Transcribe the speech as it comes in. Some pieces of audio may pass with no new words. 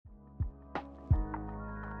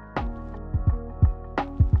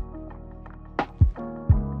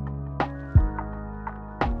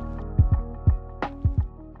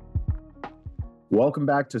Welcome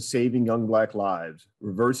back to Saving Young Black Lives,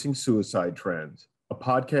 Reversing Suicide Trends, a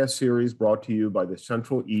podcast series brought to you by the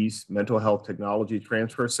Central East Mental Health Technology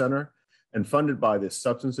Transfer Center and funded by the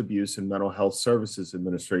Substance Abuse and Mental Health Services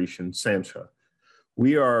Administration, SAMHSA.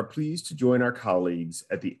 We are pleased to join our colleagues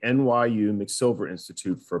at the NYU McSilver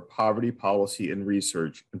Institute for Poverty Policy and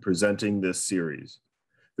Research in presenting this series.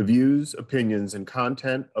 The views, opinions, and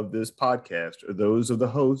content of this podcast are those of the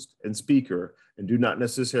host and speaker and do not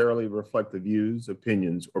necessarily reflect the views,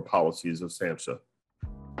 opinions, or policies of SAMHSA.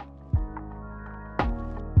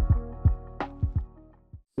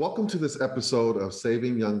 Welcome to this episode of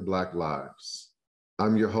Saving Young Black Lives.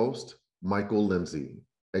 I'm your host, Michael Lindsey,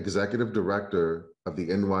 Executive Director of the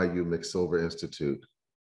NYU McSilver Institute.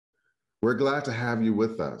 We're glad to have you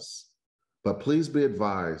with us, but please be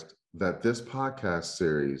advised that this podcast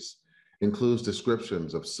series includes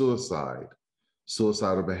descriptions of suicide,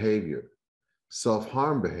 suicidal behavior,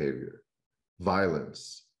 self-harm behavior,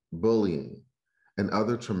 violence, bullying, and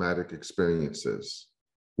other traumatic experiences.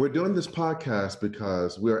 We're doing this podcast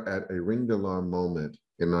because we're at a ring the alarm moment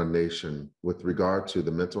in our nation with regard to the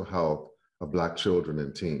mental health of Black children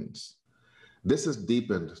and teens. This has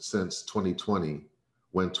deepened since 2020,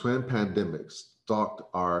 when twin pandemics stalked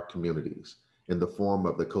our communities in the form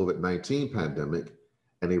of the COVID-19 pandemic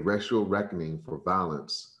and a racial reckoning for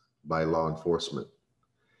violence by law enforcement.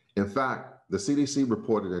 In fact, the CDC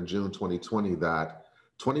reported in June 2020 that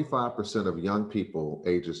 25% of young people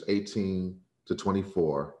ages 18 to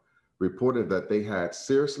 24 reported that they had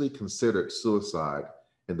seriously considered suicide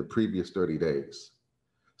in the previous 30 days.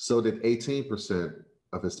 So did 18%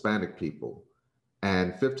 of Hispanic people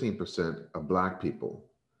and 15% of Black people.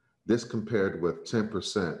 This compared with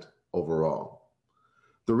 10% overall.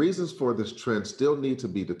 The reasons for this trend still need to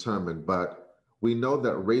be determined, but we know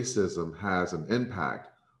that racism has an impact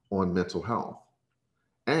on mental health.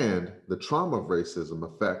 And the trauma of racism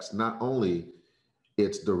affects not only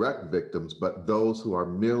its direct victims, but those who are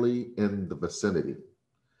merely in the vicinity.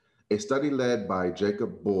 A study led by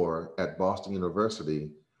Jacob Bohr at Boston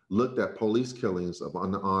University looked at police killings of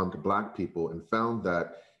unarmed Black people and found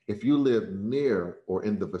that if you live near or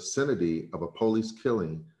in the vicinity of a police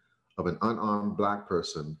killing of an unarmed Black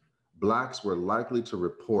person, Blacks were likely to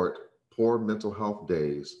report poor mental health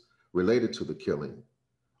days related to the killing.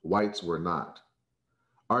 Whites were not.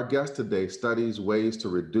 Our guest today studies ways to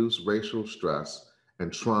reduce racial stress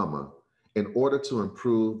and trauma in order to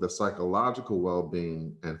improve the psychological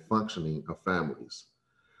well-being and functioning of families.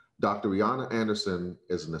 Dr. Riana Anderson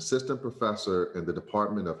is an assistant professor in the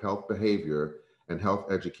Department of Health Behavior and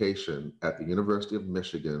Health Education at the University of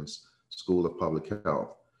Michigan's School of Public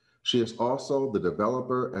Health. She is also the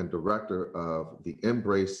developer and director of the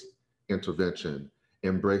Embrace intervention,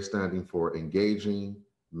 Embrace standing for Engaging,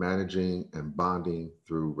 Managing, and Bonding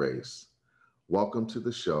Through Race. Welcome to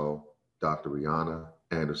the show, Dr. Riana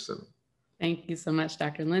Anderson. Thank you so much,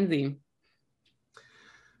 Dr. Lindsey.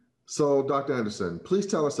 So, Dr. Anderson, please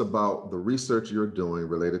tell us about the research you're doing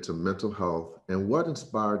related to mental health and what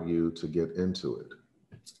inspired you to get into it.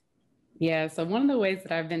 Yeah, so one of the ways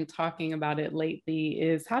that I've been talking about it lately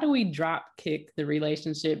is how do we drop kick the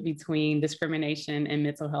relationship between discrimination and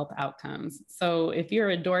mental health outcomes? So if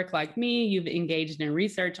you're a dork like me, you've engaged in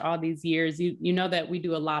research all these years, you know that we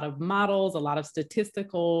do a lot of models, a lot of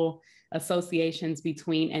statistical associations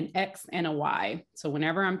between an X and a Y. So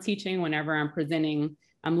whenever I'm teaching, whenever I'm presenting,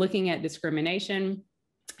 I'm looking at discrimination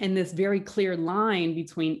and this very clear line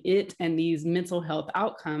between it and these mental health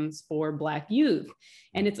outcomes for Black youth.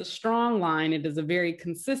 And it's a strong line. It is a very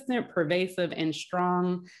consistent, pervasive, and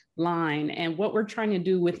strong line. And what we're trying to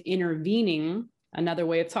do with intervening, another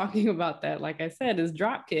way of talking about that, like I said, is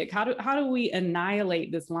drop kick. How do we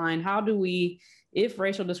annihilate this line? How do we, if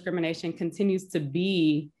racial discrimination continues to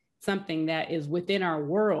be something that is within our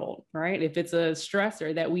world, right? If it's a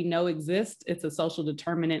stressor that we know exists, it's a social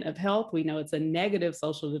determinant of health. We know it's a negative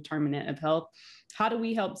social determinant of health. How do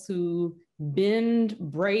we help to bend,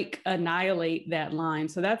 break, annihilate that line?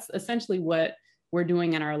 So that's essentially what we're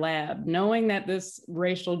doing in our lab. Knowing that this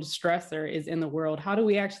racial stressor is in the world, how do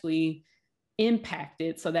we actually impact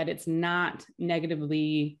it so that it's not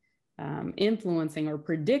negatively influencing or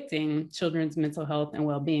predicting children's mental health and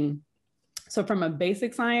well-being? So from a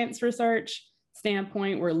basic science research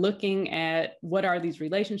standpoint, we're looking at what are these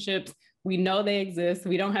relationships. We know they exist.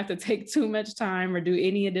 We don't have to take too much time or do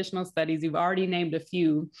any additional studies. You've already named a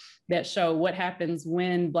few that show what happens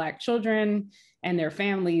when Black children and their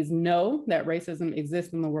families know that racism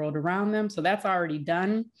exists in the world around them. So that's already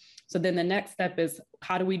done. So then the next step is,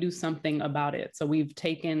 how do we do something about it? So we've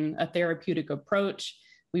taken a therapeutic approach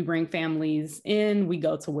We bring families in, we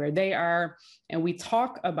go to where they are, and we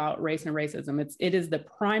talk about race and racism. It is the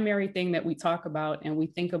primary thing that we talk about, and we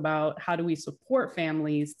think about how do we support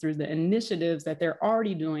families through the initiatives that they're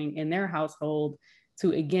already doing in their household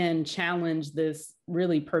to, again, challenge this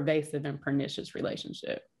really pervasive and pernicious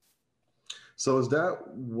relationship. So is that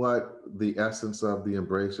what the essence of the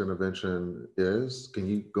Embrace Intervention is? Can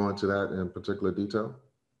you go into that in particular detail?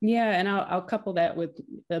 Yeah, and I'll couple that with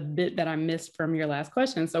a bit that I missed from your last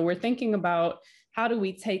question. So we're thinking about how do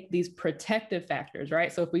we take these protective factors,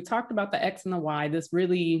 right? So if we talked about the X and the Y, this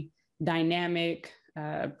really dynamic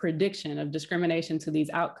prediction of discrimination to these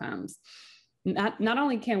outcomes, not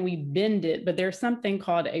only can we bend it, but there's something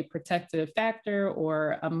called a protective factor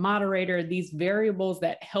or a moderator, these variables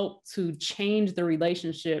that help to change the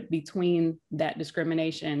relationship between that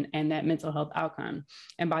discrimination and that mental health outcome.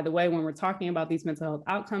 And by the way, when we're talking about these mental health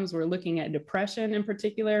outcomes, we're looking at depression in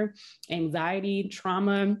particular, anxiety,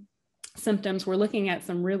 trauma symptoms. We're looking at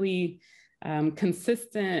some really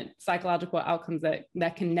consistent psychological outcomes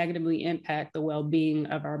that can negatively impact the well-being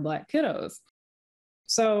of our Black kiddos.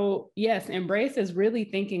 So yes, Embrace is really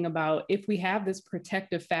thinking about if we have this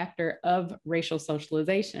protective factor of racial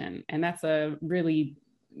socialization, and that's a really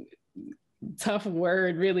tough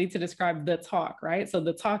word really to describe the talk, right? So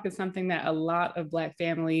the talk is something that a lot of Black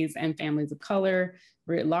families and families of color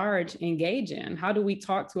writ large engage in. How do we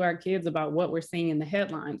talk to our kids about what we're seeing in the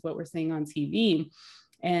headlines, what we're seeing on TV?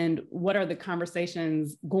 And what are the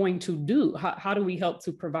conversations going to do? How do we help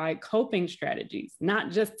to provide coping strategies,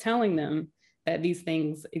 not just telling them that these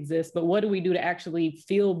things exist, but what do we do to actually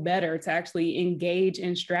feel better, to actually engage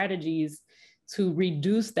in strategies to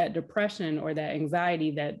reduce that depression or that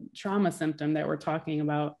anxiety, that trauma symptom that we're talking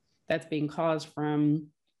about that's being caused from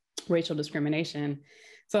racial discrimination.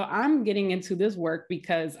 So I'm getting into this work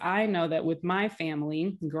because I know that with my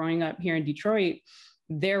family growing up here in Detroit,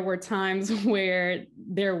 there were times where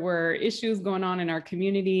there were issues going on in our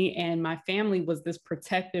community, and my family was this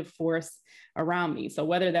protective force around me. So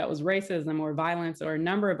whether that was racism or violence or a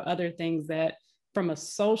number of other things that from a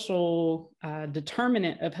social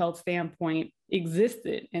determinant of health standpoint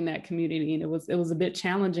existed in that community. And it was a bit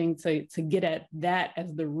challenging to get at that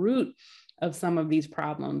as the root of some of these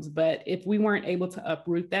problems. But if we weren't able to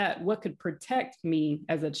uproot that, what could protect me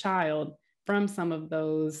as a child from some of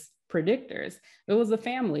those predictors? It was the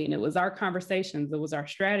family, and it was our conversations, it was our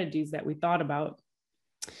strategies that we thought about.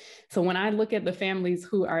 So when I look at the families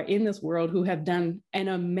who are in this world, who have done an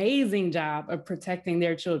amazing job of protecting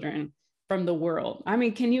their children from the world. I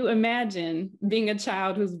mean, can you imagine being a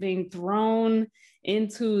child who's being thrown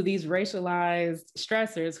into these racialized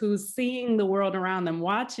stressors, who's seeing the world around them,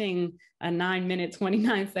 watching a 9-minute,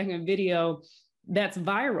 29-second video that's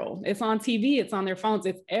viral? It's on TV, it's on their phones,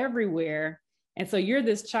 it's everywhere. And so you're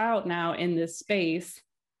this child now in this space,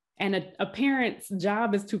 and a parent's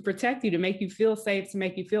job is to protect you, to make you feel safe, to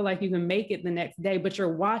make you feel like you can make it the next day, but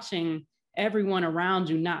you're watching everyone around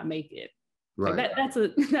you not make it. Right. Like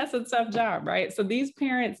that's a tough job, right? So these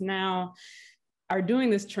parents now are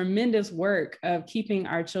doing this tremendous work of keeping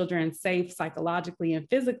our children safe psychologically and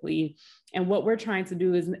physically. And what we're trying to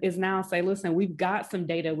do is now say, listen, we've got some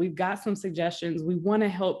data, we've got some suggestions. We want to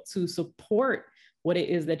help to support what it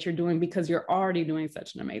is that you're doing because you're already doing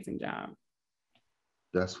such an amazing job.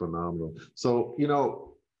 That's phenomenal. So,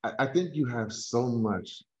 I think you have so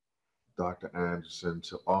much, Dr. Anderson,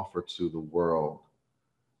 to offer to the world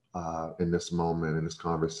in this moment, in this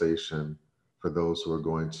conversation, for those who are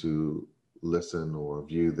going to listen or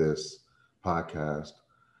view this podcast.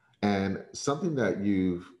 And something that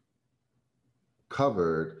you've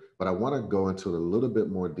covered, but I want to go into a little bit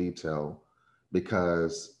more detail,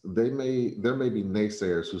 because there may be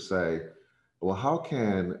naysayers who say, well, how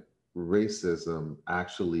can racism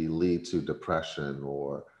actually lead to depression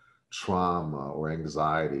or trauma or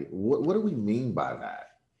anxiety? What do we mean by that?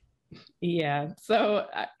 Yeah. So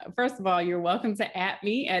first of all, you're welcome to @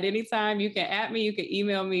 me at any time. You can @ me, you can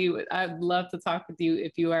email me. I'd love to talk with you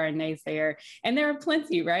if you are a naysayer. And there are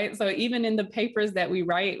plenty, right? So even in the papers that we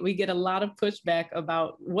write, we get a lot of pushback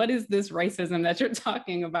about what is this racism that you're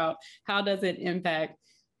talking about? How does it impact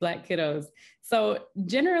Black kiddos? So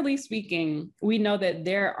generally speaking, we know that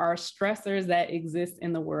there are stressors that exist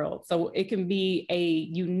in the world. So it can be a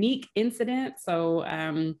unique incident. So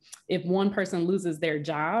if one person loses their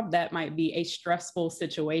job, that might be a stressful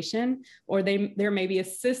situation, or there may be a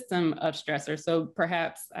system of stressors. So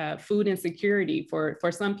perhaps food insecurity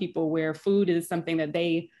for some people, where food is something that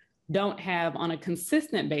they don't have on a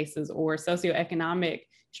consistent basis, or socioeconomic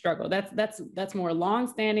struggle. That's more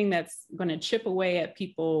longstanding. That's going to chip away at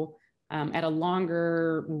people at a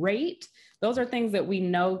longer rate. Those are things that we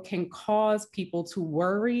know can cause people to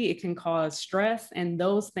worry. It can cause stress, and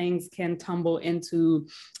those things can tumble into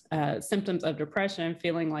symptoms of depression,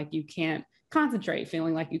 feeling like you can't concentrate,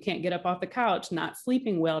 feeling like you can't get up off the couch, not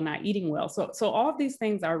sleeping well, not eating well. So all of these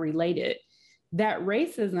things are related. That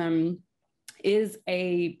racism is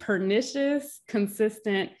a pernicious,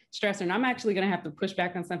 consistent stressor. And I'm actually going to have to push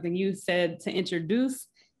back on something you said to introduce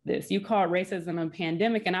this. You called racism a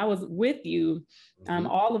pandemic, and I was with you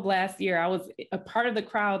all of last year. I was a part of the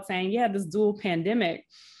crowd saying, yeah, this dual pandemic,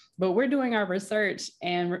 but we're doing our research,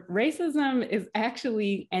 and racism is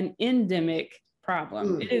actually an endemic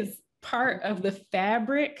problem. It is part of the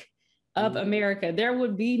fabric of America. There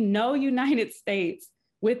would be no United States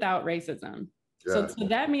without racism. Yeah. So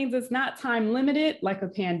that means it's not time limited like a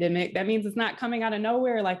pandemic. That means it's not coming out of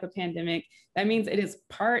nowhere like a pandemic. That means it is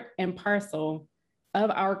part and parcel of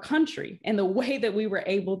our country and the way that we were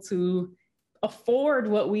able to afford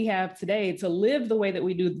what we have today, to live the way that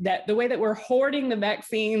we do, that the way that we're hoarding the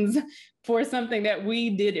vaccines for something that we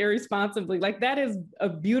did irresponsibly. Like, that is a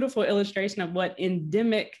beautiful illustration of what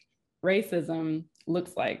endemic racism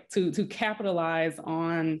looks like, to capitalize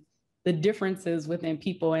on the differences within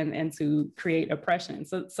people and to create oppression.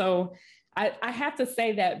 So I have to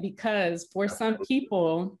say that, because for some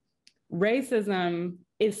people, racism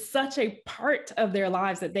is such a part of their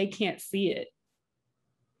lives that they can't see it,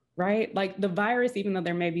 right? Like the virus, even though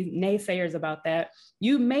there may be naysayers about that,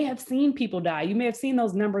 you may have seen people die. You may have seen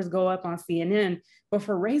those numbers go up on CNN, but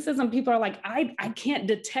for racism, people are like, I can't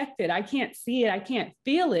detect it. I can't see it. I can't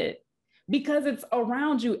feel it, because it's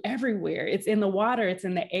around you everywhere. It's in the water, it's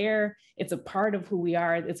in the air, it's a part of who we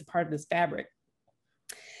are, it's a part of this fabric.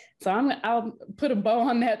 So I'll put a bow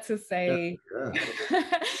on that to say,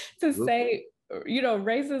 say, you know,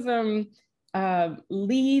 racism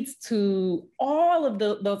leads to all of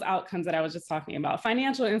those outcomes that I was just talking about: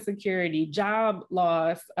 financial insecurity, job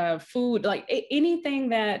loss, food, like anything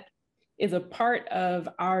that is a part of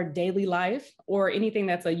our daily life, or anything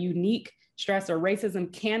that's a unique stress or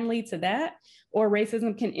racism can lead to that, or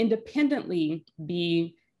racism can independently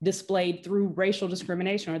be displayed through racial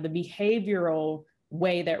discrimination, or the behavioral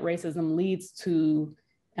way that racism leads to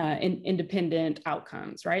independent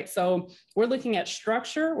outcomes, right? So we're looking at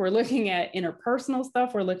structure, we're looking at interpersonal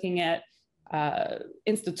stuff, we're looking at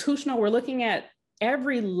institutional, we're looking at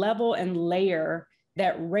every level and layer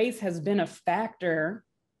that race has been a factor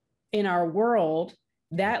in our world,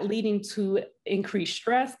 that leading to increased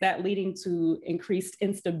stress, that leading to increased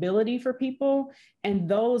instability for people, and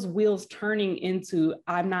those wheels turning into,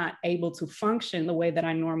 I'm not able to function the way that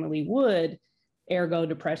I normally would, ergo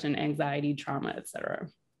depression, anxiety, trauma, et cetera.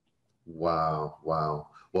 Wow.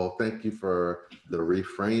 Well, thank you for the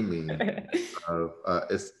reframing of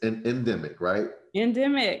it's endemic, right?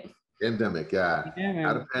 Endemic, yeah.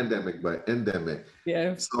 Not a pandemic, but endemic.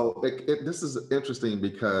 Yeah. So this is interesting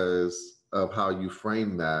because of how you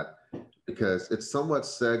frame that, because it somewhat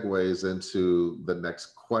segues into the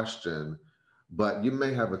next question, but you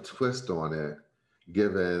may have a twist on it,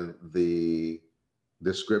 given the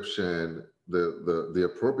description, the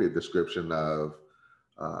appropriate description of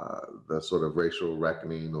the sort of racial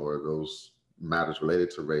reckoning or those matters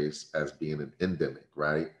related to race as being an endemic,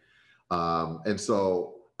 right? And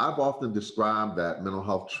so I've often described that mental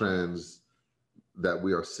health trends that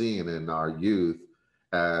we are seeing in our youth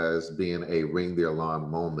as being a ring the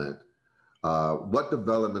alarm moment. What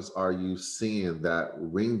developments are you seeing that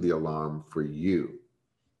ring the alarm for you?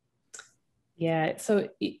 Yeah, so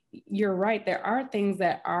you're right. There are things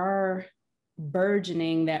that are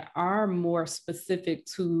burgeoning that are more specific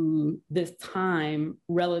to this time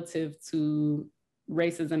relative to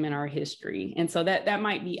racism in our history. And so that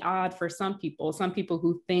might be odd for some people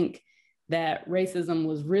who think that racism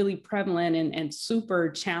was really prevalent and super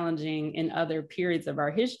challenging in other periods of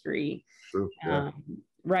our history. True. Yeah.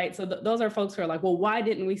 Right. So those are folks who are like, well, why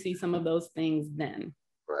didn't we see some of those things then?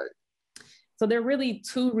 Right. So there are really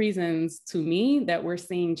two reasons to me that we're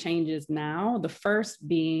seeing changes now. The first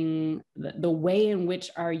being the way in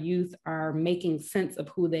which our youth are making sense of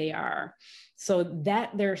who they are. So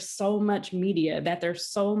that there's so much media, that there's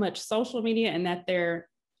so much social media, and that they're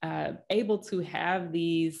able to have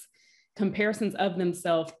these comparisons of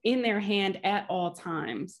themselves in their hand at all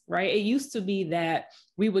times, right? It used to be that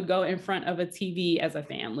we would go in front of a TV as a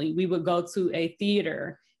family. We would go to a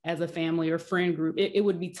theater as a family or friend group. It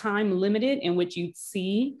would be time limited in which you'd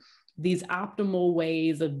see these optimal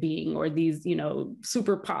ways of being, or these, you know,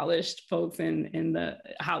 super polished folks in the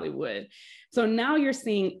Hollywood. So now you're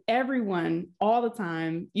seeing everyone all the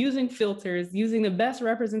time using filters, using the best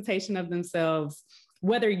representation of themselves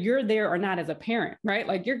whether you're there or not as a parent, right?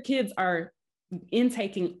 Like your kids are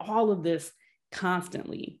intaking all of this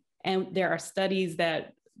constantly. And there are studies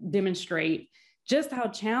that demonstrate just how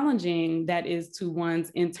challenging that is to one's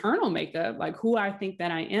internal makeup, like who I think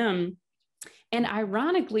that I am. And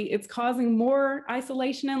ironically, it's causing more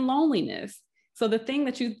isolation and loneliness. So the thing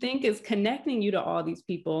that you think is connecting you to all these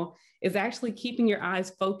people is actually keeping your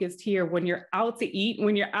eyes focused here. When you're out to eat,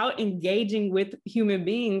 when you're out engaging with human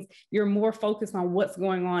beings, you're more focused on what's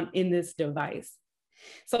going on in this device.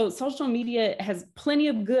 So social media has plenty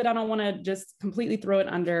of good. I don't want to just completely throw it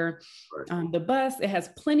under the bus. It has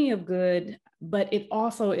plenty of good, but it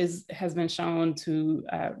also has been shown to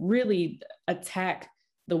really attack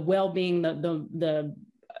the well-being, the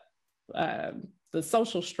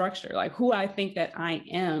social structure, like who I think that I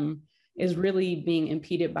am is really being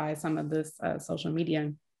impeded by some of this social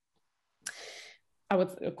media.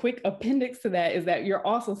 A quick appendix to that is that you're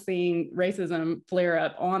also seeing racism flare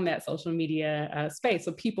up on that social media space.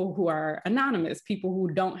 So people who are anonymous, people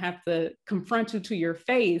who don't have to confront you to your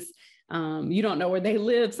face, you don't know where they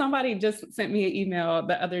live. Somebody just sent me an email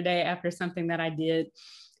the other day after something that I did,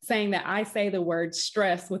 saying that I say the word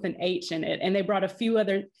stress with an H in it. And they brought a few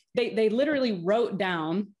other, they literally wrote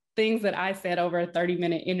down things that I said over a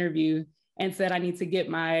 30-minute interview and said, I need to get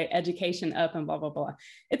my education up and blah, blah, blah.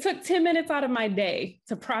 It took 10 minutes out of my day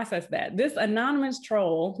to process that. This anonymous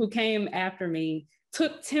troll who came after me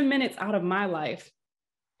took 10 minutes out of my life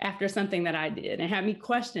after something that I did and had me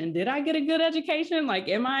question, did I get a good education? Like,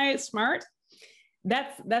 am I smart?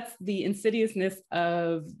 That's the insidiousness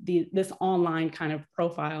of this online kind of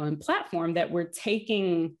profile and platform, that we're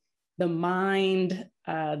taking the mind,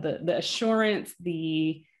 the assurance,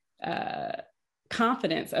 the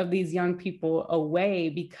confidence of these young people away,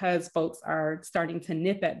 because folks are starting to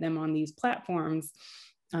nip at them on these platforms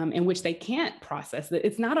in which they can't process it.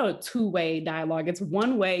 It's not a two-way dialogue. It's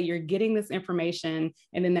one way. You're getting this information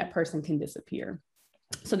and then that person can disappear.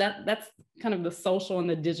 So that's kind of the social and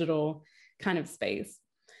the digital kind of space.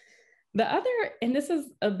 The other, and this is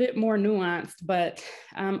a bit more nuanced, but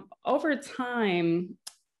over time,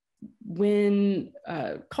 when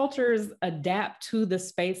cultures adapt to the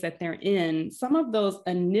space that they're in, some of those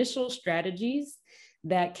initial strategies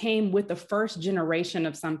that came with the first generation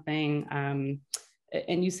of something, and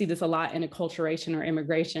you see this a lot in acculturation or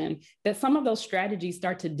immigration, that some of those strategies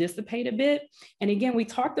start to dissipate a bit. And again, we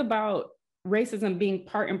talked about racism being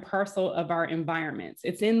part and parcel of our environments.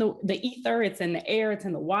 It's in the ether, it's in the air, it's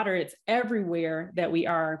in the water, it's everywhere that we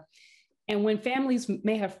are. And when families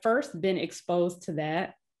may have first been exposed to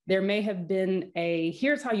that, there may have been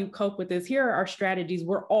here's how you cope with this, here are our strategies,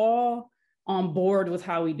 we're all on board with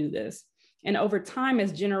how we do this. And over time,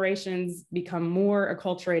 as generations become more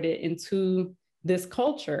acculturated into this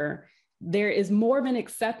culture, there is more of an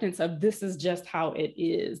acceptance of this is just how it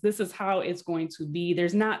is. This is how it's going to be.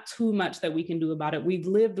 There's not too much that we can do about it. We've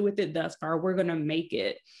lived with it thus far. We're going to make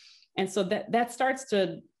it. And so that starts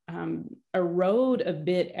to erode a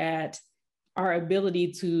bit at our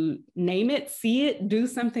ability to name it, see it, do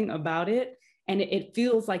something about it. And it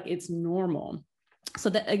feels like it's normal. So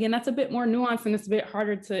that, again, that's a bit more nuanced and it's a bit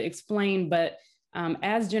harder to explain, but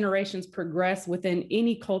as generations progress within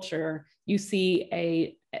any culture, you see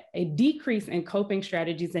a decrease in coping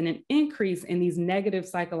strategies and an increase in these negative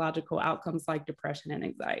psychological outcomes like depression and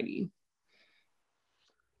anxiety.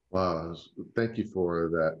 Wow, thank you for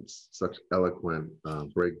that such eloquent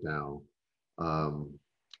breakdown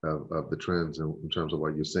of the trends in terms of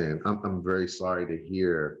what you're saying. I'm very sorry to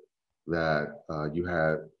hear that you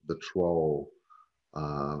had the troll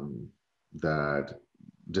that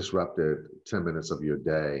disrupted 10 minutes of your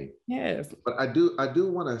day. Yes. But I do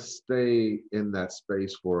want to stay in that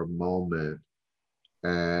space for a moment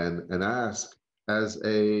and ask, as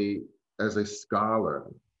a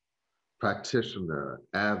scholar, practitioner,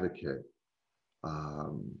 advocate,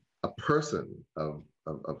 a person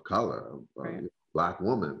of color, right. Black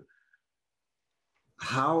woman,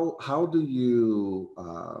 how do you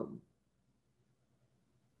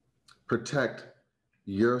protect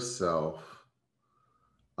yourself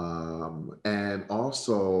and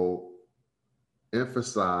also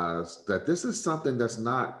emphasize that this is something that's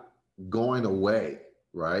not going away,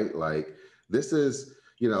 right? Like this is,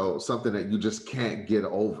 something that you just can't get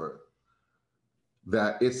over,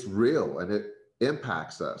 that it's real and it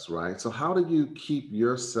impacts us, right? So how do you keep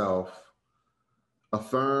yourself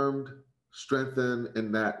affirmed, strengthened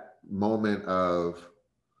in that moment of,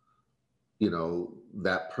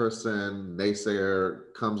 that person,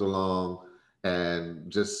 naysayer comes along and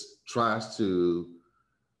just tries to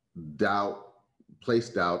place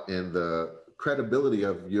doubt in the credibility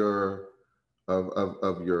of your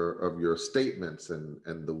of your statements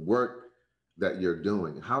and the work that you're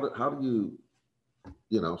doing? How do you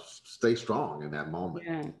stay strong in that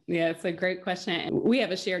moment? Yeah, it's a great question. We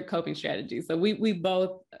have a shared coping strategy. So we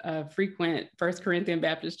both frequent First Corinthian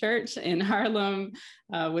Baptist Church in Harlem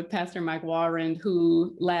with Pastor Mike Walrond,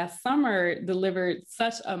 who last summer delivered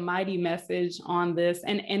such a mighty message on this.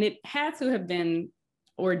 And it had to have been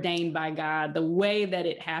ordained by God, the way that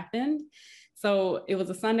it happened. So it was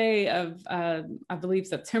a Sunday of, I believe,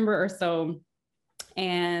 September or so.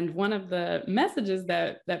 And one of the messages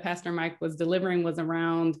that Pastor Mike was delivering was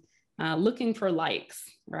around looking for likes,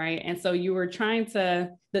 right? And so you were trying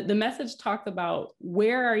to, the message talked about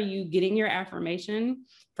where are you getting your affirmation?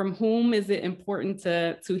 From whom is it important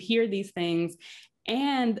to hear these things?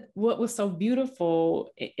 And what was so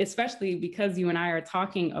beautiful, especially because you and I are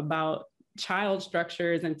talking about child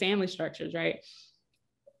structures and family structures, right?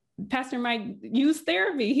 Pastor Mike used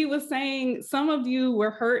therapy. He was saying some of you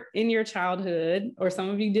were hurt in your childhood, or some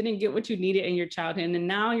of you didn't get what you needed in your childhood. And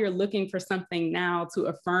now you're looking for something now to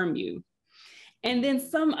affirm you. And then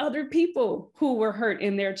some other people who were hurt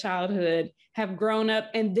in their childhood have grown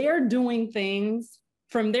up and they're doing things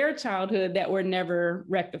from their childhood that were never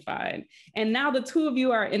rectified. And now the two of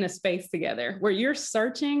you are in a space together where you're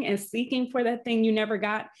searching and seeking for that thing you never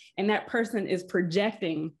got. And that person is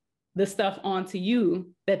projecting the stuff onto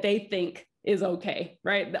you that they think is okay,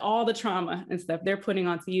 right? All the trauma and stuff they're putting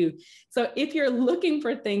onto you. So if you're looking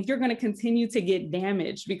for things, you're going to continue to get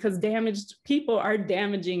damaged because damaged people are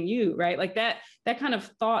damaging you, right? Like that kind of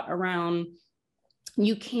thought around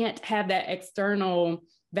you can't have that external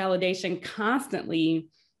validation constantly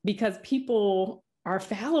because people are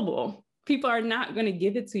fallible. People are not going to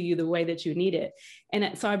give it to you the way that you need it.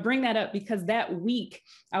 And so I bring that up because that week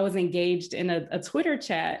I was engaged in a Twitter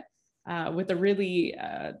chat with a really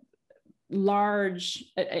large,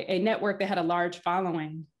 a network that had a large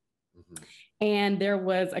following. Mm-hmm. And there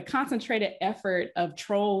was a concentrated effort of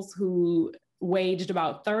trolls who waged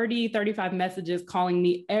about 35 messages calling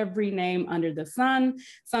me every name under the sun.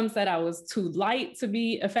 Some said I was too light to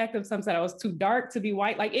be effective. Some said I was too dark to be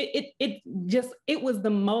white. Like it was the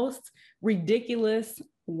most ridiculous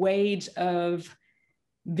wage of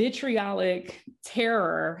vitriolic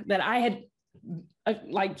terror that I had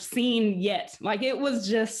seen yet. Like it was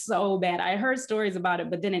just so bad. I heard stories about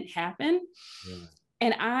it, but then it happened. Yeah.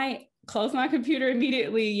 And I closed my computer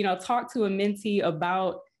immediately, talked to a mentee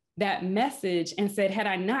about that message and said, had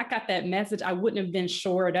I not got that message, I wouldn't have been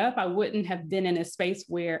shored up. I wouldn't have been in a space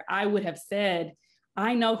where I would have said,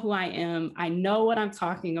 I know who I am. I know what I'm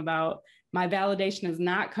talking about. My validation is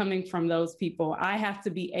not coming from those people. I have to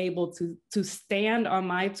be able to stand on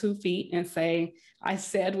my 2 feet and say, I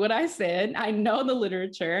said what I said. I know the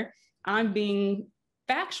literature. I'm being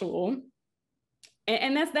factual.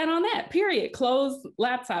 And that's that on that, period. Close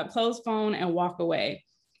laptop, close phone, and walk away.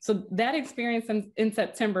 So that experience in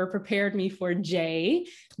September prepared me for Jay,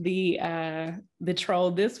 the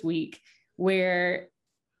troll this week, where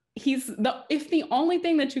if the only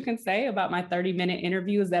thing that you can say about my 30-minute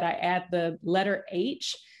interview is that I add the letter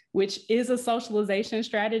H, which is a socialization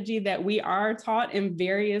strategy that we are taught in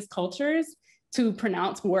various cultures to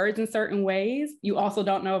pronounce words in certain ways. You also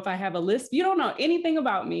don't know if I have a lisp. You don't know anything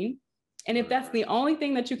about me. And if that's the only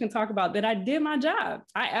thing that you can talk about, then I did my job.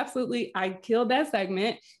 I killed that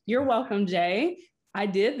segment. You're welcome, Jay. I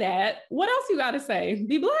did that. What else you got to say?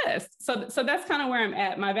 Be blessed. So that's kind of where I'm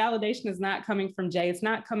at. My validation is not coming from Jay. It's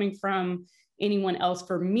not coming from anyone else.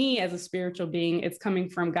 For me as a spiritual being, it's coming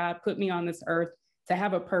from God put me on this earth to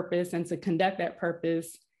have a purpose and to conduct that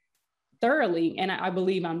purpose thoroughly. And I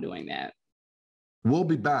believe I'm doing that. We'll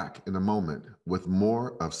be back in a moment with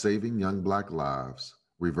more of Saving Young Black Lives,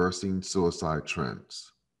 Reversing Suicide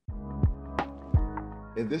Trends.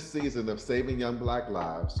 In this season of Saving Young Black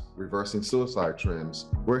Lives, Reversing Suicide Trends,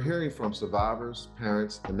 we're hearing from survivors,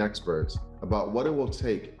 parents, and experts about what it will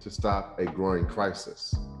take to stop a growing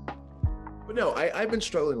crisis. But no, I've been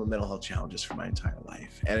struggling with mental health challenges for my entire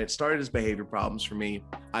life. And it started as behavior problems for me.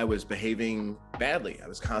 I was behaving badly. I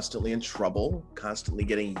was constantly in trouble, constantly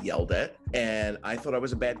getting yelled at, and I thought I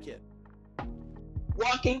was a bad kid.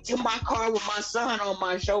 Walking to my car with my son on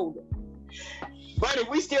my shoulder. Buddy,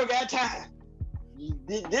 we still got time.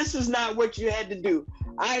 This is not what you had to do.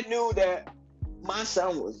 I knew that my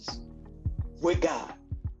son was with God.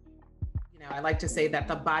 I like to say that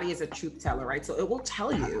the body is a truth teller, right? So it will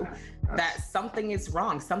tell you that something is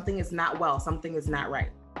wrong, something is not well, something is not right.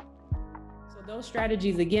 So those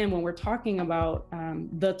strategies, again, when we're talking about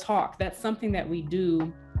the talk, that's something that we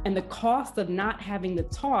do. And the cost of not having the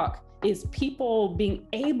talk is people being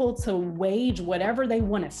able to wage whatever they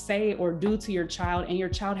want to say or do to your child, and your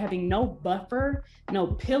child having no buffer, no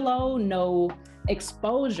pillow, no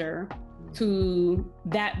exposure to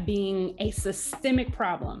that being a systemic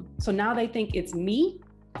problem. So now they think it's me.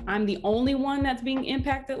 I'm the only one that's being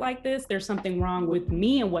impacted like this. There's something wrong with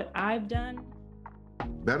me and what I've done.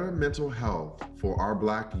 Better mental health for our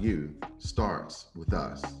Black youth starts with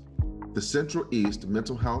us. The Central East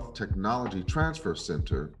Mental Health Technology Transfer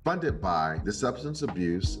Center, funded by the Substance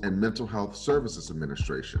Abuse and Mental Health Services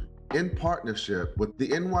Administration, in partnership with the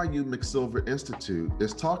NYU McSilver Institute,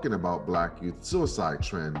 is talking about Black youth suicide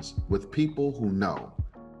trends with people who know.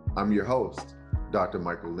 I'm your host, Dr.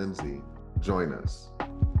 Michael Lindsey. Join us.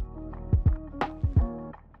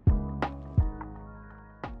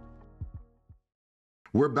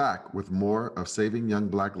 We're back with more of Saving Young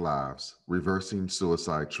Black Lives, Reversing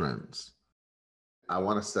Suicide Trends. I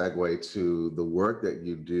want to segue to the work that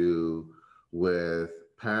you do with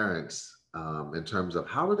parents in terms of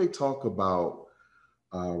how do they talk about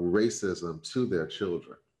racism to their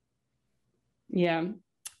children? Yeah.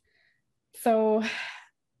 So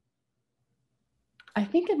I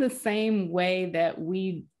think in the same way that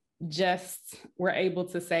we just were able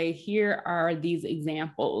to say, here are these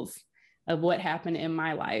examples of what happened in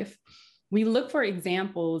my life, we look for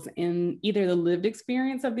examples in either the lived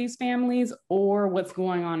experience of these families or what's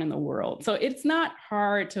going on in the world. So it's not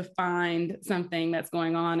hard to find something that's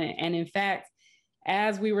going on. And in fact,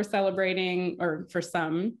 as we were celebrating, or for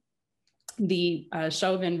some, the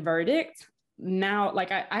Chauvin verdict, now,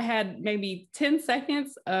 like I had maybe 10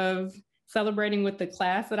 seconds of celebrating with the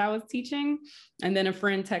class that I was teaching. And then a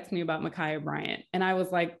friend texted me about Ma'Khia Bryant. And I was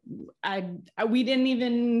like, we didn't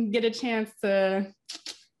even get a chance to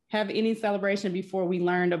have any celebration before we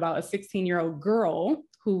learned about a 16-year-old girl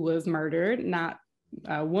who was murdered, not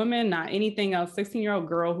a woman, not anything else, 16-year-old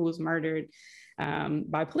girl who was murdered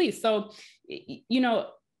by police. So, you know,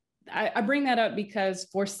 I bring that up because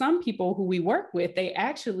for some people who we work with, they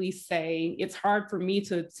actually say it's hard for me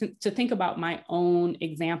to think about my own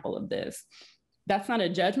example of this. That's not a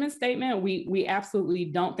judgment statement. We absolutely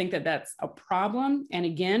don't think that that's a problem. And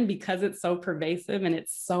again, because it's so pervasive and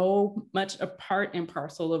it's so much a part and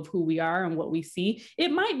parcel of who we are and what we see,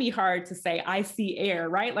 it might be hard to say, I see air,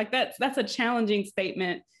 right? Like that's a challenging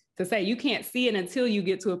statement to say. You can't see it until you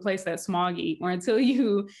get to a place that's smoggy, or until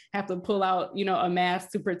you have to pull out, you know, a mask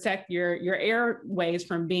to protect your airways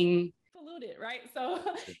from being polluted, right? So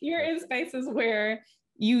you're in spaces where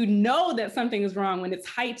you know that something is wrong when it's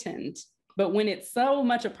heightened, but when it's so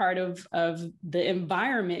much a part of the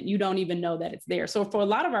environment, you don't even know that it's there. So for a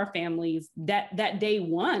lot of our families, that day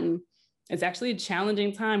one is actually a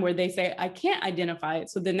challenging time where they say, I can't identify it.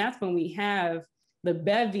 So then that's when we have the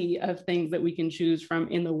bevy of things that we can choose from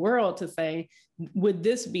in the world to say, would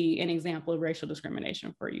this be an example of racial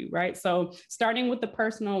discrimination for you, right? So starting with the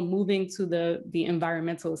personal, moving to the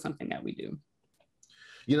environmental is something that we do.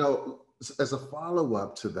 You know, as a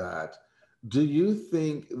follow-up to that, do you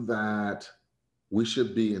think that we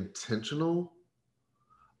should be intentional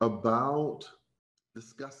about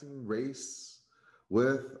discussing race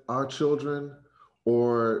with our children?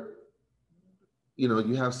 Or, you know,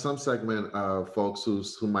 you have some segment of folks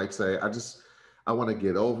who might say, I want to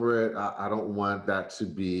get over it. I don't want that to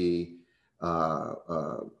be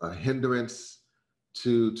a hindrance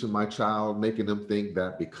to my child, making them think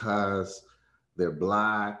that because they're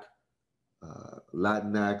Black,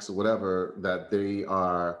 Latinx, whatever, that they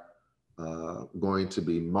are going to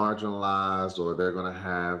be marginalized, or they're going to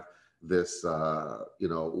have this, you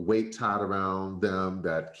know, weight tied around them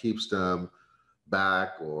that keeps them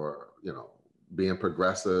back, or, you know, being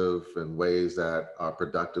progressive in ways that are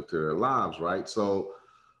productive to their lives, right? So,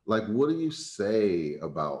 like, what do you say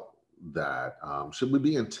about that? Should we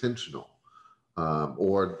be intentional?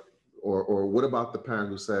 Or what about the parent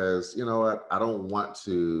who says, you know what, I don't want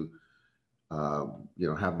to, you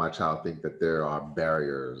know, have my child think that there are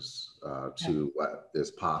barriers to what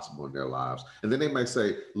is possible in their lives. And then they might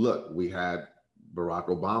say, look, we had Barack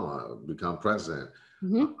Obama become president.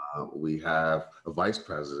 Mm-hmm. We have a vice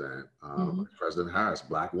president, President Harris,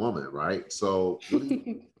 Black woman, right? So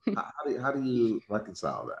how do you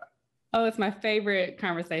reconcile that? Oh, it's my favorite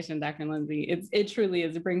conversation, Dr. Lindsey. It truly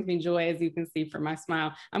is. It brings me joy, as you can see from my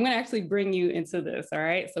smile. I'm going to actually bring you into this, all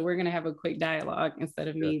right? So we're going to have a quick dialogue instead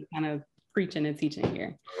of me kind of preaching and teaching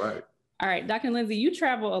here. All right, Dr. Lindsey, you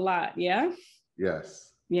travel a lot, yeah?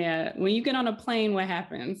 Yes. Yeah. When you get on a plane, what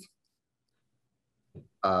happens?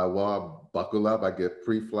 Well, I buckle up. I get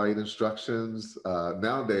pre-flight instructions.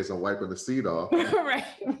 Nowadays, I'm wiping the seat off. Right.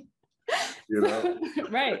 You know?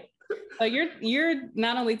 Right. So you're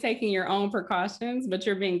not only taking your own precautions, but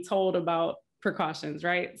you're being told about precautions,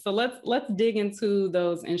 right? So let's dig into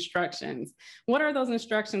those instructions. What are those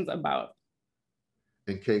instructions about?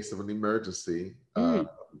 In case of an emergency, you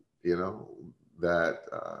know, that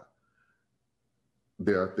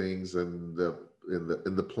there are things in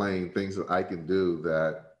the plane, things that I can do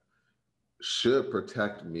that should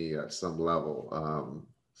protect me at some level.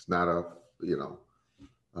 It's not a, you know,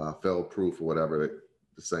 fail proof or whatever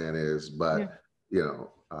the saying is, but you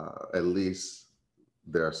know, at least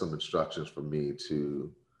there are some instructions for me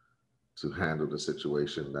to handle the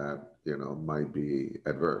situation that, you know, might be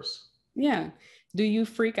adverse. Yeah. Do you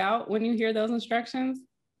freak out when you hear those instructions?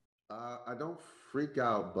 I don't freak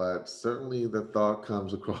out, but certainly the thought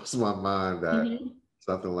comes across my mind that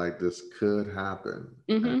something like this could happen.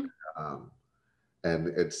 And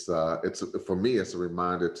it's for me, it's a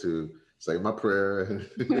reminder to say my prayer and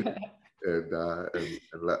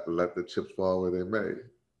let the chips fall where they may.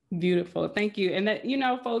 Beautiful. Thank you. And that, you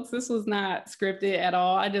know, folks, this was not scripted at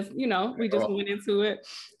all. I just, you know, we just went into it.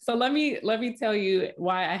 So let me tell you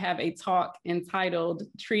why I have a talk entitled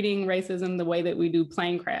Treating Racism the Way That We Do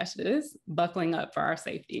Plane Crashes, Buckling Up for Our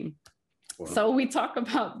Safety. Wow. So we talk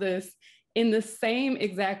about this in the same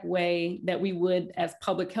exact way that we would as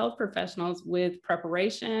public health professionals with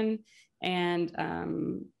preparation and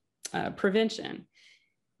prevention.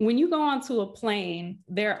 When you go onto a plane,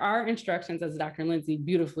 there are instructions, as Dr. Lindsey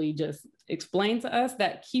beautifully just explained to us,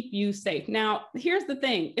 that keep you safe. Now, here's the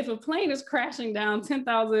thing. If a plane is crashing down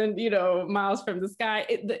 10,000, you know, miles from the sky,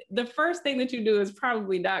 the first thing that you do is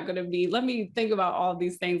probably not going to be, let me think about all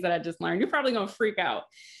these things that I just learned. You're probably going to freak out.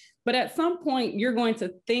 But at some point, you're going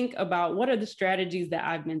to think about what are the strategies that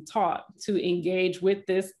I've been taught to engage with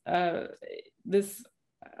this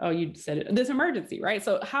emergency, right?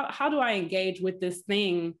 So how do I engage with this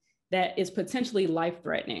thing that is potentially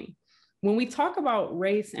life-threatening? When we talk about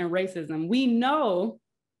race and racism, we know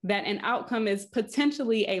that an outcome is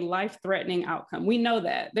potentially a life-threatening outcome. We know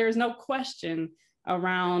that. There's no question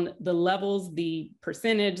around the levels, the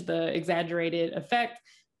percentage, the exaggerated effect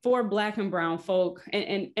for Black and Brown folk.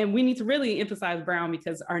 And we need to really emphasize Brown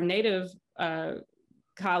because our Native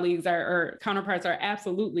colleagues or counterparts are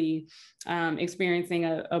absolutely experiencing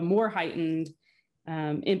a more heightened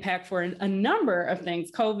impact for a number of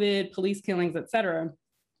things, COVID, police killings, et cetera.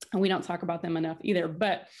 And we don't talk about them enough either.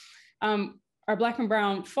 But our Black and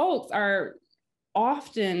Brown folks are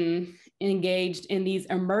often engaged in these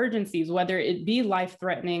emergencies, whether it be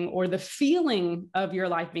life-threatening or the feeling of your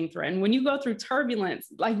life being threatened. When you go through turbulence,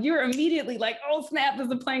 like you're immediately like, oh snap, is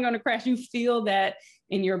the plane going to crash? You feel that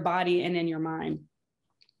in your body and in your mind.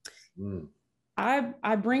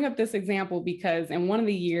 I bring up this example because in one of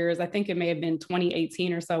the years, I think it may have been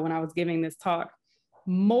 2018 or so when I was giving this talk,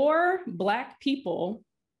 more Black people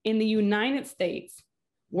in the United States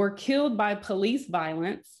were killed by police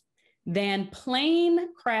violence than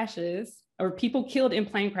plane crashes or people killed in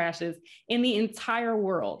plane crashes in the entire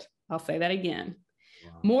world. I'll say that again.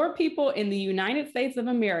 Wow. More people in the United States of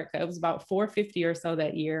America, it was about 450 or so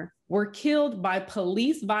that year, were killed by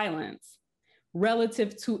police violence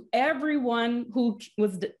relative to everyone who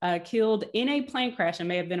was killed in a plane crash. It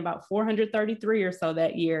may have been about 433 or so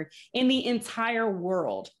that year in the entire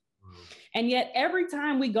world. Wow. And yet every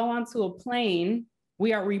time we go onto a plane,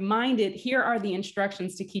 we are reminded, here are the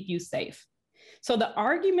instructions to keep you safe. So the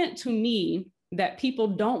argument to me that people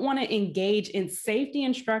don't want to engage in safety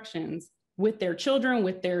instructions with their children,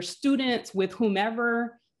 with their students, with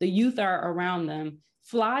whomever the youth are around them,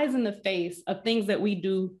 flies in the face of things that we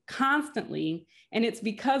do constantly. And it's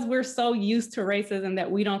because we're so used to racism that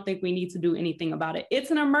we don't think we need to do anything about it. It's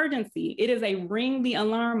an emergency. It is a ring the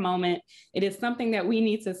alarm moment. It is something that we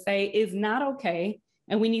need to say is not okay.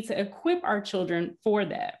 And we need to equip our children for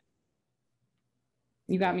that.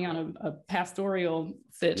 You got me on a pastoral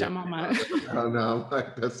sitch. Yeah. I'm on my. No,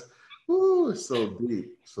 like that's, ooh, it's so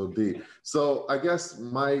deep, so deep. So I guess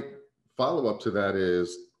my follow-up to that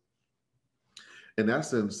is, in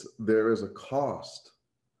essence, there is a cost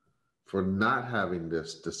for not having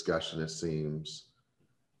this discussion, it seems,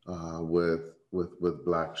 with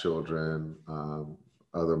Black children,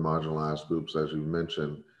 other marginalized groups, as you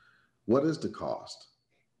mentioned. What is the cost?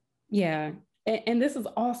 Yeah, and this is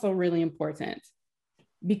also really important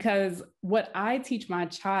because what I teach my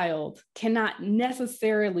child cannot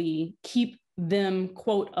necessarily keep them,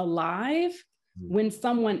 quote, alive when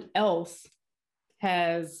someone else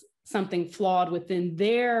has something flawed within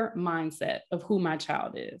their mindset of who my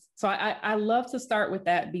child is. So I love to start with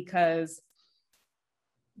that because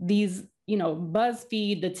these,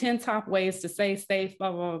 BuzzFeed, the 10 top ways to stay safe,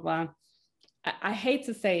 blah, blah, blah, blah. I hate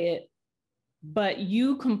to say it, but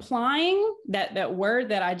you complying, that word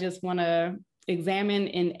that I just want to examine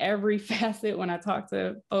in every facet when I talk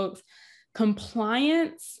to folks,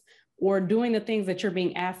 compliance or doing the things that you're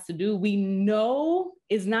being asked to do, we know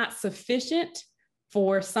is not sufficient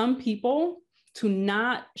for some people to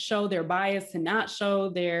not show their bias, to not show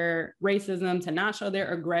their racism, to not show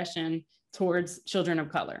their aggression towards children of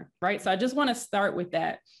color, right? So I just want to start with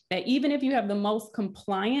that even if you have the most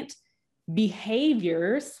compliant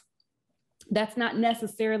behaviors, that's not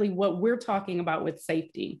necessarily what we're talking about with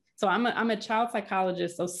safety. So I'm a child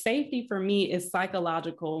psychologist. So safety for me is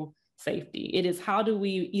psychological safety. It is how do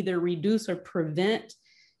we either reduce or prevent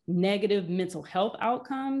negative mental health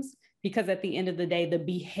outcomes, because at the end of the day, the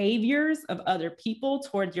behaviors of other people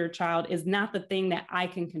towards your child is not the thing that I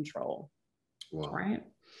can control. Wow. Right?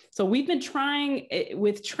 So we've been trying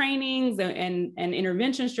with trainings and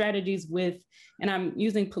intervention strategies with, and I'm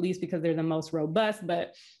using police because they're the most robust,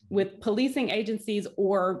 but with policing agencies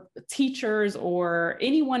or teachers or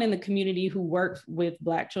anyone in the community who works with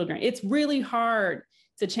Black children, it's really hard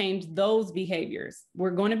to change those behaviors.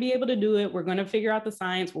 We're going to be able to do it. We're going to figure out the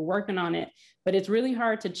science. We're working on it, but it's really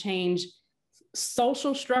hard to change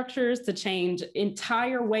social structures, to change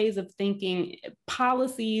entire ways of thinking,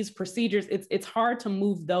 policies, procedures. It's hard to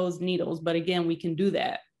move those needles, but again, we can do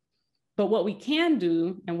that. But what we can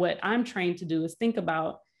do, and what I'm trained to do, is think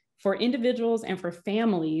about, for individuals and for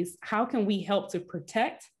families, how can we help to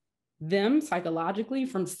protect them psychologically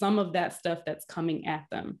from some of that stuff that's coming at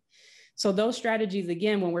them? So those strategies,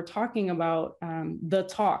 again, when we're talking about the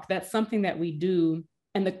talk, that's something that we do.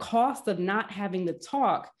 And the cost of not having the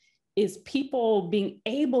talk is people being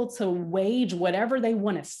able to wage whatever they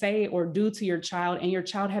want to say or do to your child, and your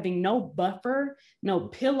child having no buffer, no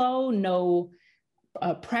pillow, no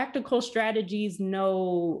practical strategies,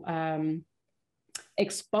 no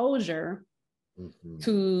exposure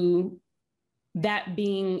to that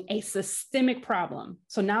being a systemic problem.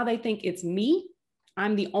 So now they think it's me.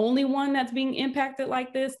 I'm the only one that's being impacted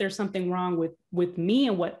like this. There's something wrong with me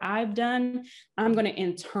and what I've done. I'm going to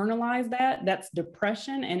internalize that. That's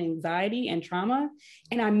depression and anxiety and trauma.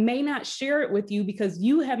 And I may not share it with you because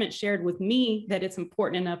you haven't shared with me that it's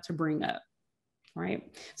important enough to bring up,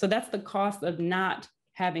 right? So that's the cost of not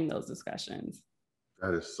having those discussions.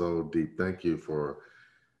 That is so deep. Thank you for,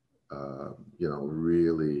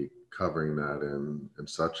 really covering that in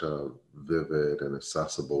such a vivid and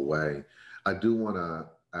accessible way. I do want to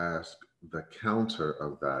ask the counter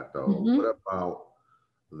of that, though. Mm-hmm. What about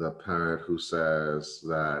the parent who says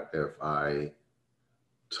that if I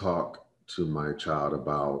talk to my child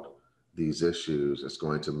about these issues, it's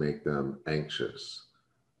going to make them anxious?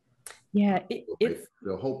 Yeah,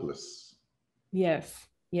 they're hopeless. Yes.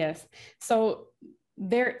 So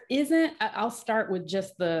there isn't, I'll start with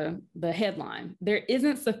just the headline. There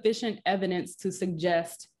isn't sufficient evidence to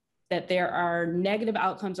suggest that there are negative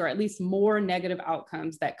outcomes, or at least more negative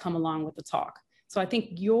outcomes, that come along with the talk. So I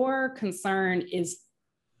think your concern is,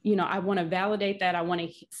 I want to validate that. I want to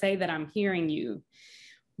say that I'm hearing you.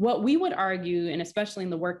 What we would argue, and especially in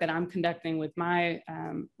the work that I'm conducting with my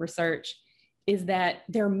research, is that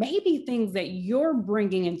there may be things that you're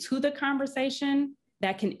bringing into the conversation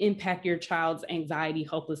that can impact your child's anxiety,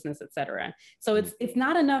 hopelessness, et cetera. So it's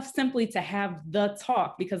not enough simply to have the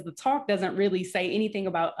talk, because the talk doesn't really say anything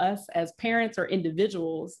about us as parents or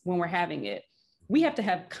individuals when we're having it. We have to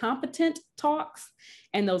have competent talks,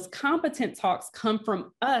 and those competent talks come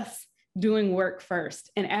from us doing work first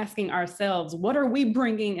and asking ourselves, what are we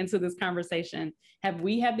bringing into this conversation? Have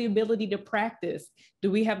we had the ability to practice? Do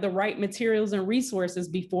we have the right materials and resources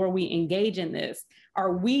before we engage in this?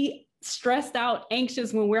 Are we stressed out,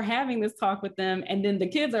 anxious when we're having this talk with them? And then the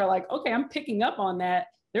kids are like, okay, I'm picking up on that.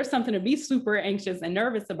 There's something to be super anxious and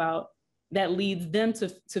nervous about that leads them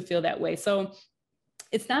to feel that way. So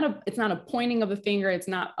it's not a pointing of a finger. It's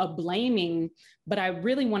not a blaming, but I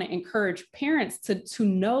really want to encourage parents to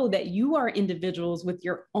know that you are individuals with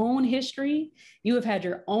your own history. You have had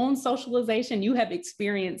your own socialization. You have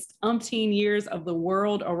experienced umpteen years of the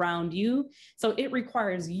world around you. So it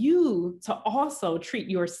requires you to also treat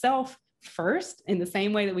yourself first, in the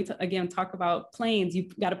same way that we again talk about planes.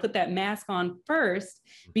 You've got to put that mask on first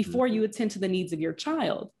before you attend to the needs of your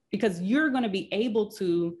child, because you're going to be able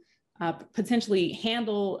to potentially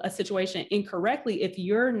handle a situation incorrectly if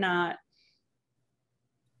you're not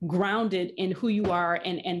grounded in who you are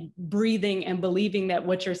and breathing and believing that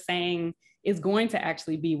what you're saying is going to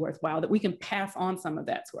actually be worthwhile, that we can pass on some of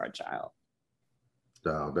that to our child.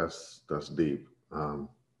 Oh, that's deep.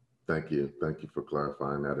 Thank you for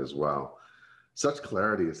clarifying that as well. Such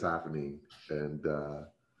clarity is happening, and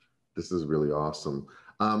this is really awesome.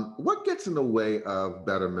 What gets in the way of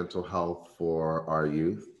better mental health for our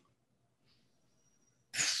youth?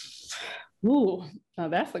 Ooh, now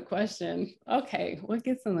that's a question. Okay, what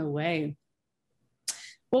gets in the way?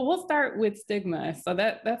 Well, we'll start with stigma. So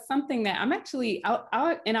that's something that I'll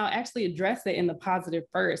actually address it in the positive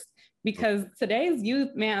first, because today's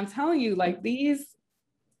youth, man, I'm telling you, like the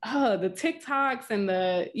TikToks and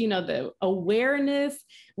the awareness.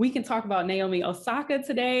 We can talk about Naomi Osaka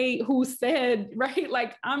today, who said, right,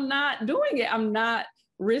 like, I'm not doing it. I'm not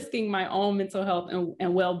risking my own mental health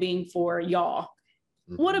and well-being for y'all.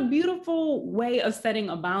 What a beautiful way of setting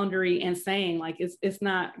a boundary and saying, like, it's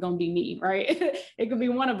not going to be me, right? It could be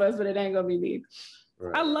one of us, but it ain't going to be me.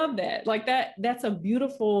 Right. I love that. Like that's a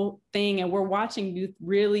beautiful thing. And we're watching youth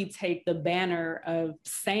really take the banner of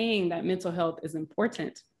saying that mental health is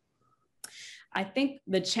important. I think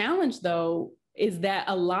the challenge, though, is that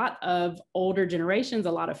a lot of older generations,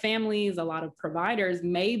 a lot of families, a lot of providers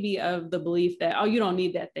may be of the belief that, oh, you don't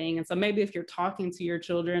need that thing. And so maybe if you're talking to your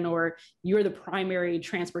children or you're the primary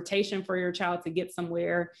transportation for your child to get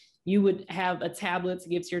somewhere, you would have a tablet to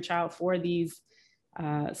give to your child for these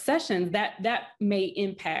sessions. That may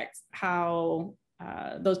impact how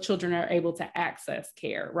those children are able to access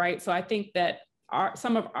care, right? So I think that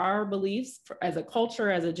some of our beliefs as a culture,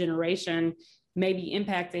 as a generation, may be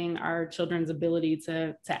impacting our children's ability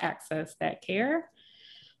to access that care.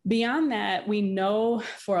 Beyond that, we know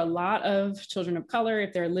for a lot of children of color,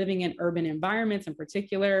 if they're living in urban environments in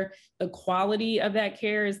particular, the quality of that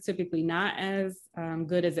care is typically not as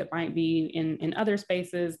good as it might be in other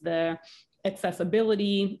spaces. The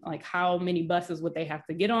accessibility, like how many buses would they have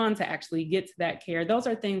to get on to actually get to that care, those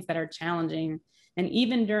are things that are challenging. And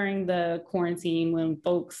even during the quarantine, when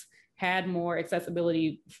folks had more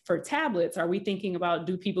accessibility for tablets, are we thinking about,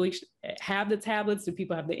 do people have the tablets? Do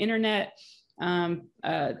people have the internet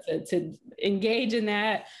to engage in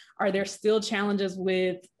that? Are there still challenges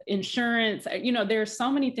with insurance? There are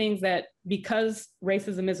so many things that, because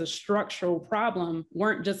racism is a structural problem,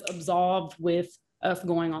 weren't just absolved with us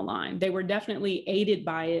going online. They were definitely aided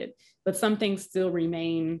by it, but some things still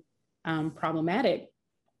remain problematic.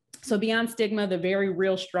 So beyond stigma, the very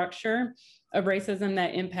real structure of racism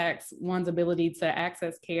that impacts one's ability to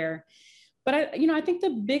access care. But I think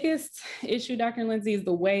the biggest issue, Dr. Lindsey, is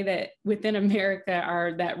the way that within America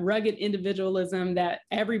are that rugged individualism, that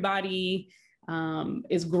everybody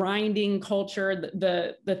is grinding culture.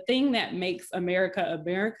 The thing that makes America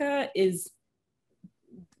America is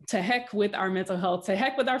to heck with our mental health, to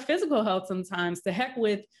heck with our physical health sometimes, to heck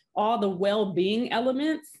with all the well-being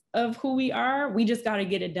elements of who we are. We just got to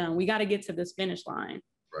get it done. We got to get to this finish line.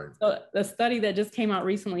 Right. So the study that just came out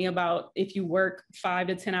recently about if you work 5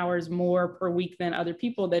 to 10 hours more per week than other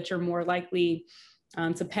people, that you're more likely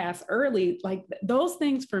to pass early. Like those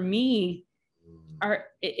things for me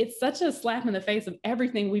it's such a slap in the face of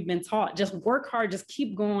everything we've been taught. Just work hard, just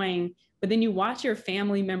keep going. But then you watch your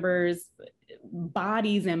family members'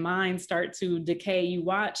 bodies and minds start to decay. You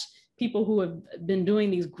watch people who have been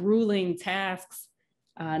doing these grueling tasks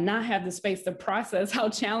not have the space to process how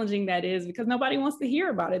challenging that is, because nobody wants to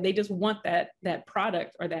hear about it. They just want that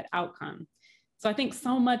product or that outcome. So I think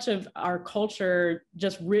so much of our culture,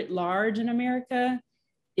 just writ large in America,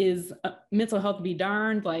 is mental health be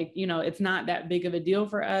darned. Like, it's not that big of a deal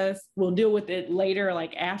for us. We'll deal with it later,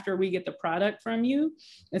 like after we get the product from you.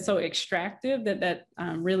 It's so extractive that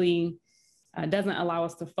really doesn't allow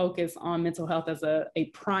us to focus on mental health as a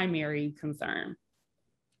primary concern.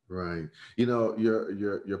 Right.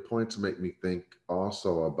 Your points make me think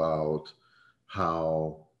also about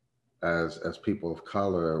how, as people of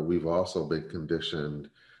color, we've also been conditioned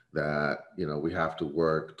that, we have to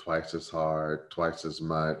work twice as hard, twice as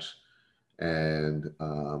much. And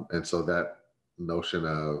so that notion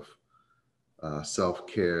of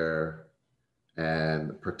self-care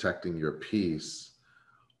and protecting your peace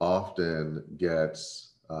often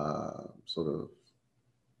gets sort of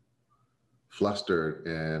flustered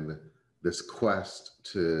in this quest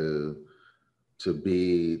to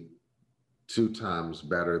be 2 times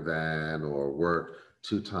better than, or work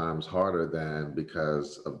 2 times harder than,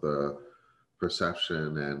 because of the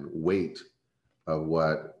perception and weight of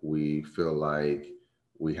what we feel like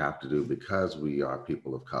we have to do because we are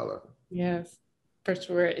people of color. Yes, for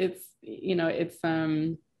sure. It's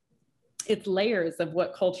layers of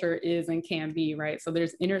what culture is and can be, right? So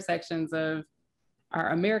there's intersections of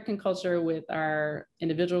our American culture with our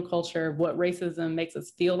individual culture, what racism makes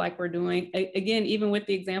us feel like we're doing. Again, even with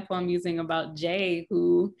the example I'm using about Jay,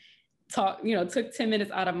 who took 10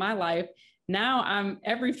 minutes out of my life. Now I'm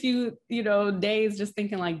every few, days just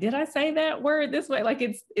thinking like, did I say that word this way? Like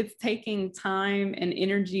it's taking time and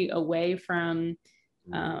energy away from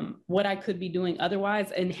what I could be doing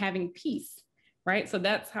otherwise, and having peace, right? So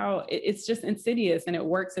that's how it's just insidious, and it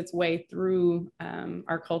works its way through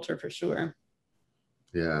our culture for sure.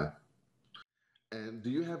 Yeah. And do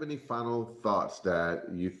you have any final thoughts that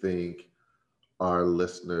you think our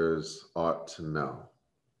listeners ought to know?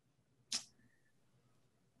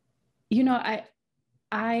 You know,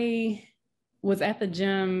 I was at the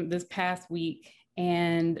gym this past week,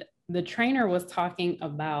 and the trainer was talking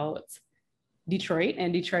about Detroit,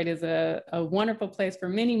 and Detroit is a wonderful place for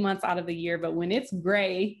many months out of the year, but when it's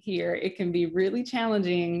gray here, it can be really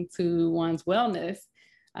challenging to one's wellness.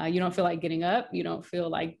 You don't feel like getting up, you don't feel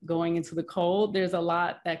like going into the cold. There's a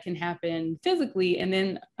lot that can happen physically and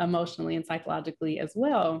then emotionally and psychologically as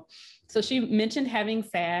well. So she mentioned having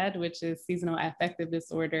SAD, which is seasonal affective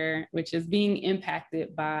disorder, which is being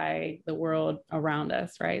impacted by the world around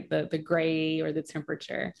us, right? The gray or the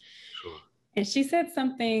temperature. Sure. And she said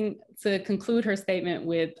something to conclude her statement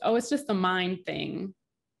with, oh, it's just a mind thing.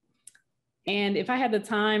 And if I had the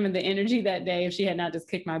time and the energy that day, if she had not just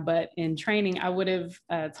kicked my butt in training, I would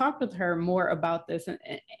have talked with her more about this.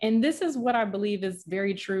 And this is what I believe is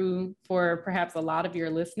very true for perhaps a lot of your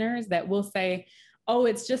listeners, that will say, oh,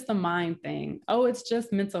 it's just a mind thing. Oh, it's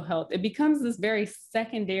just mental health. It becomes this very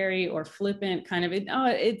secondary or flippant kind of,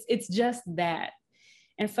 it's just that.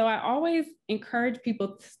 And so I always encourage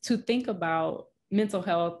people to think about mental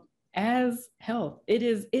health as health. It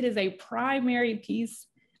is a primary piece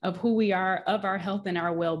of who we are, of our health and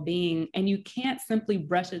our well-being, and you can't simply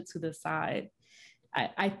brush it to the side.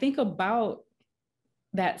 I think about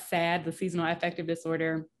that SAD, the seasonal affective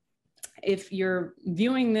disorder. If you're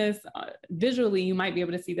viewing this visually, you might be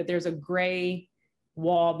able to see that there's a gray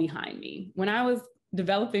wall behind me. When I was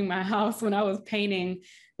developing my house, when I was painting,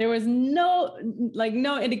 there was no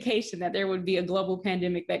indication that there would be a global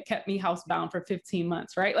pandemic that kept me housebound for 15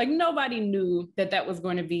 months, right? Like nobody knew that was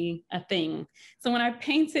going to be a thing. So when I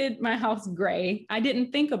painted my house gray, I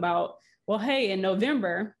didn't think about, well, hey, in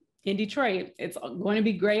November in Detroit, it's going to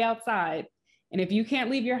be gray outside. And if you can't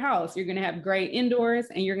leave your house, you're going to have gray indoors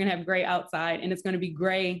and you're going to have gray outside, and it's going to be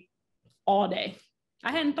gray all day.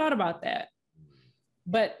 I hadn't thought about that.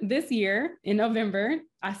 But this year in November,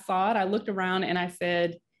 I saw it, I looked around and I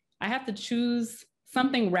said, I have to choose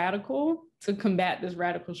something radical to combat this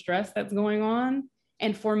radical stress that's going on.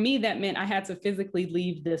 And for me, that meant I had to physically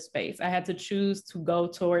leave this space. I had to choose to go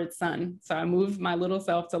towards sun. So I moved my little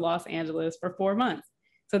self to Los Angeles for 4 months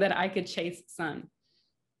so that I could chase sun.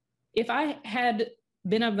 If I had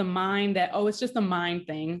been of the mind that, oh, it's just a mind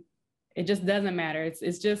thing, it just doesn't matter,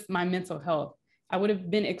 it's just my mental health, I would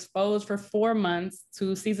have been exposed for 4 months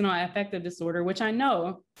to seasonal affective disorder, which I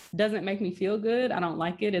know doesn't make me feel good. I don't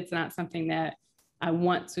like it. It's not something that I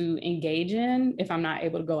want to engage in. If I'm not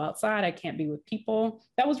able to go outside, I can't be with people.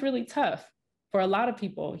 That was really tough for a lot of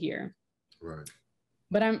people here. Right.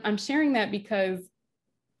 But I'm sharing that because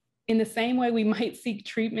in the same way we might seek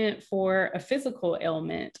treatment for a physical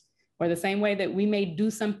ailment, or the same way that we may do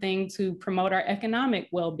something to promote our economic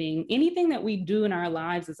well-being, anything that we do in our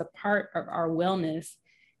lives is a part of our wellness.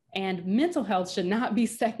 And mental health should not be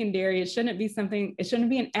secondary. It shouldn't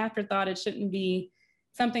be an afterthought. It shouldn't be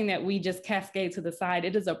something that we just cascade to the side.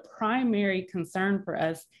 It is a primary concern for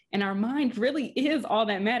us. And our mind really is all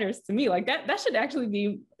that matters to me. Like that should actually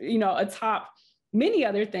be, atop many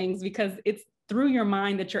other things, because it's through your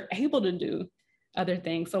mind that you're able to do other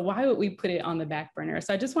things. So why would we put it on the back burner?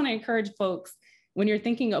 So I just want to encourage folks, when you're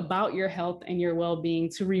thinking about your health and your well-being,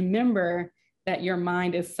 to remember that your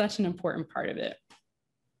mind is such an important part of it.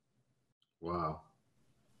 Wow.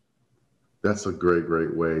 That's a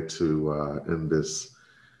great way to end this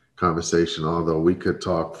conversation, although we could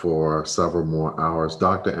talk for several more hours.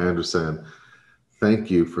 Dr. Anderson,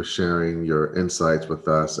 thank you for sharing your insights with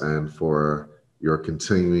us and for your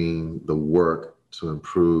continuing the work to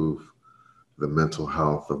improve the mental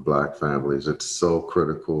health of Black families. It's so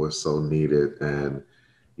critical, it's so needed, and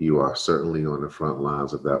you are certainly on the front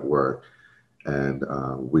lines of that work, and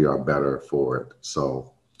we are better for it.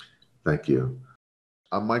 So thank you.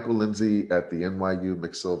 I'm Michael Lindsey at the NYU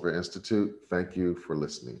McSilver Institute. Thank you for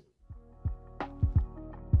listening.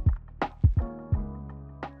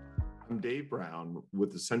 I'm Dave Brown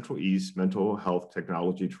with the Central East Mental Health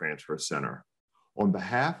Technology Transfer Center. On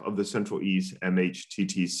behalf of the Central East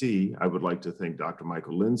MHTTC, I would like to thank Dr.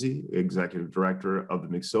 Michael Lindsey, Executive Director of the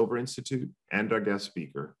McSilver Institute, and our guest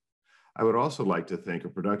speaker. I would also like to thank a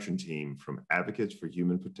production team from Advocates for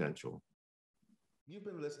Human Potential. You've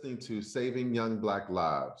been listening to Saving Young Black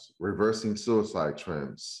Lives, Reversing Suicide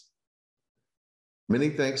Trends. Many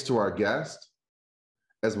thanks to our guest,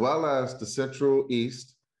 as well as the Central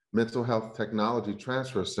East Mental Health Technology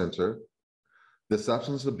Transfer Center, the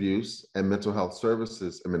Substance Abuse and Mental Health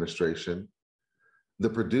Services Administration, the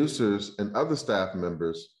producers and other staff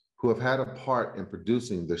members who have had a part in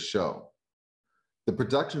producing this show. The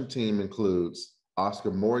production team includes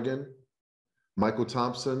Oscar Morgan, Michael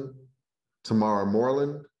Thompson, Tamara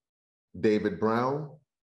Moreland, David Brown,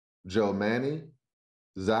 Joe Manny,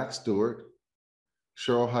 Zach Stewart,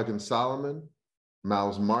 Cheryl Huggins Solomon,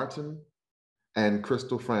 Miles Martin, and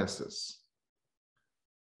Crystal Francis.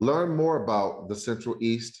 Learn more about the Central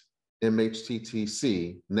East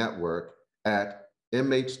MHTTC network at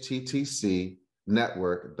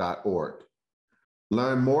mhttcnetwork.org.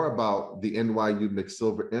 Learn more about the NYU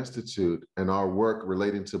McSilver Institute and our work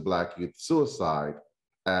relating to Black youth suicide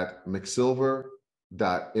at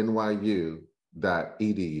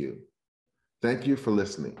mcsilver.nyu.edu. Thank you for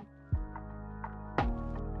listening.